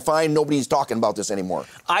all right, I'm fine, nobody's talking about this anymore.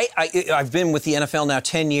 I've been with the NFL now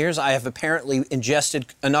 10 years. I have apparently ingested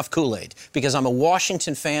enough Kool-Aid because I'm a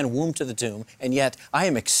Washington fan, womb to the tomb, and yet I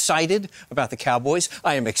am excited about the Cowboys,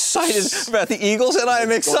 I am excited about the Eagles, and I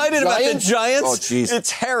am excited about the Giants. Oh, jeez.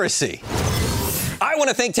 It's heresy. I want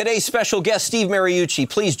to thank today's special guest, Steve Mariucci.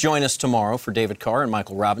 Please join us tomorrow for David Carr and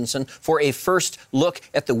Michael Robinson for a first look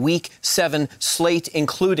at the Week 7 slate,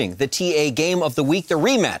 including the TA Game of the Week, the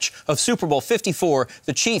rematch of Super Bowl 54,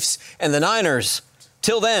 the Chiefs and the Niners.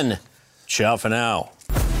 Till then, ciao for now.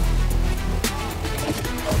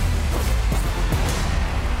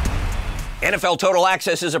 NFL Total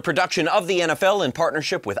Access is a production of the NFL in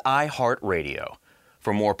partnership with iHeartRadio.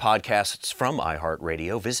 For more podcasts from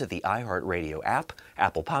iHeartRadio, visit the iHeartRadio app,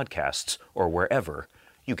 Apple Podcasts, or wherever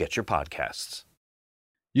you get your podcasts.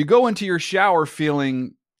 You go into your shower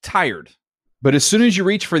feeling tired, but as soon as you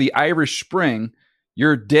reach for the Irish Spring,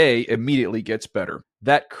 your day immediately gets better.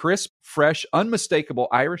 That crisp, fresh, unmistakable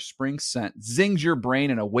Irish Spring scent zings your brain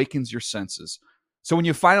and awakens your senses. So when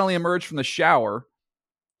you finally emerge from the shower,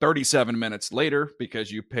 37 minutes later,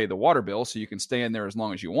 because you pay the water bill so you can stay in there as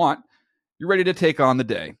long as you want, you're ready to take on the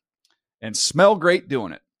day. and smell great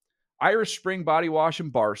doing it. Irish Spring Body Wash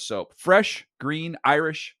and Bar Soap. Fresh, green,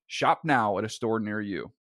 Irish. Shop now at a store near you.